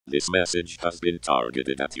This message has been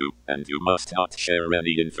targeted at you, and you must not share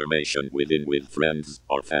any information with friends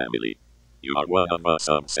or family. You are one of a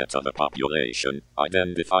subset of the population,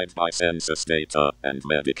 identified by census data and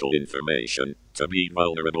medical information, to be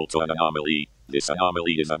vulnerable to an anomaly. This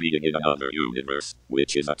anomaly is a being in another universe,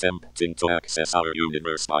 which is attempting to access our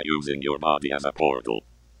universe by using your body as a portal.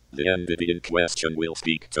 The entity in question will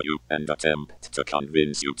speak to you and attempt to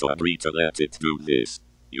convince you to agree to let it do this.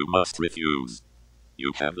 You must refuse.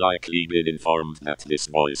 You have likely been informed that this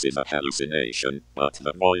voice is a hallucination, but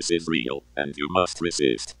the voice is real, and you must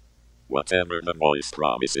resist. Whatever the voice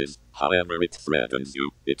promises, however it threatens you,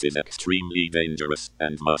 it is extremely dangerous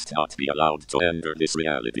and must not be allowed to enter this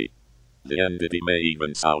reality. The entity may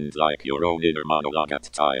even sound like your own inner monologue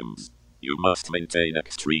at times. You must maintain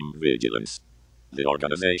extreme vigilance. The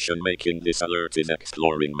organization making this alert is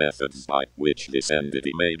exploring methods by which this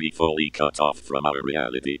entity may be fully cut off from our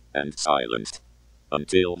reality and silenced.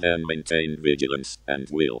 Until then, maintain vigilance and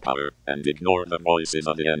willpower, and ignore the voices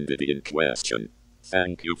of the entity in question.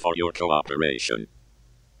 Thank you for your cooperation.